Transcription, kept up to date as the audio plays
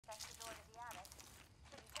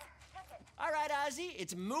right, Ozzy,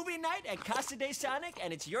 it's movie night at Casa de Sonic,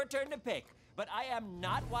 and it's your turn to pick. But I am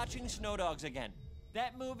not watching Snow Dogs again.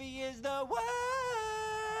 That movie is the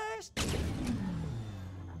worst!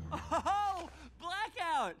 Oh,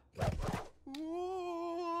 blackout! Ozzy!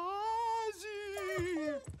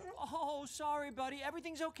 Oh, sorry, buddy.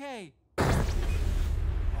 Everything's okay.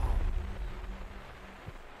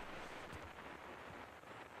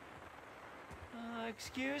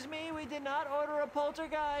 Excuse me, we did not order a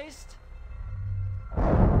poltergeist.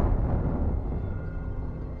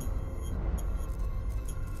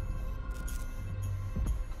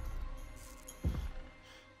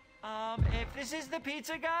 If this is the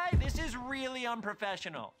pizza guy, this is really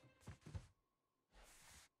unprofessional.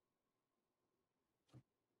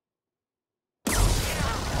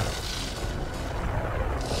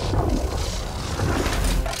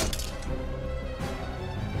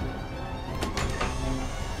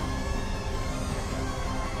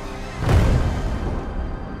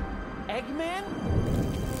 Eggman?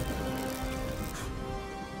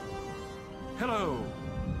 Hello,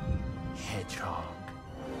 Hedgehog.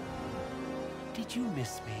 Did you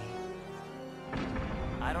miss me?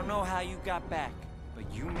 I don't know how you got back, but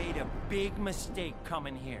you made a big mistake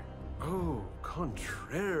coming here. Oh,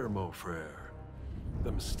 contraire, mon frere.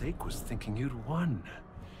 The mistake was thinking you'd won.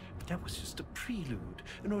 But that was just a prelude,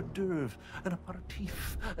 an hors d'oeuvre, an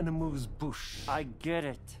aperitif, an amuse-bouche. I get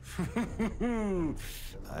it.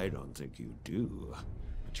 I don't think you do.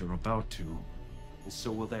 But you're about to. And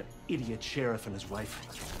so will that idiot sheriff and his wife.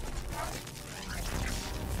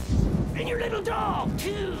 And your little dog,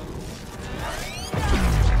 too!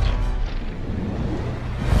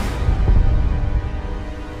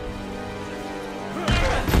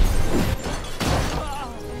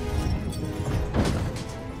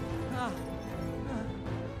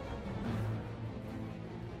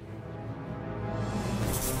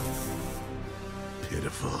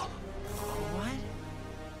 Pitiful. What?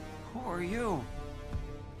 Who are you?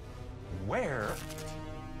 Where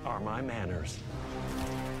are my manners?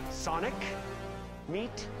 Sonic,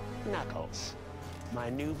 meet Knuckles,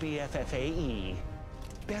 my new BFFAE,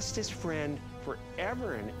 bestest friend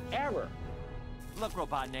forever and ever. Look,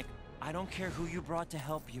 Robotnik, I don't care who you brought to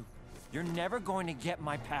help you. You're never going to get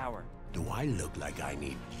my power. Do I look like I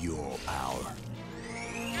need your power?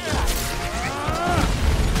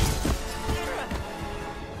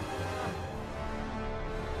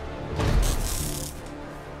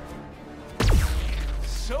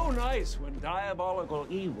 So nice when diabolical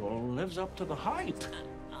evil lives up to the hype.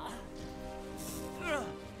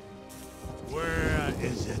 Where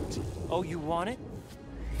is it? Oh, you want it?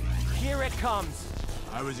 Here it comes.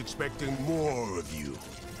 I was expecting more of you.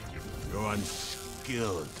 You're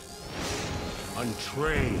unskilled,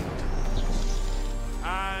 untrained,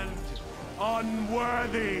 and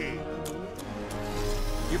unworthy.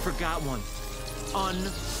 You forgot one.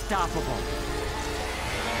 Unstoppable.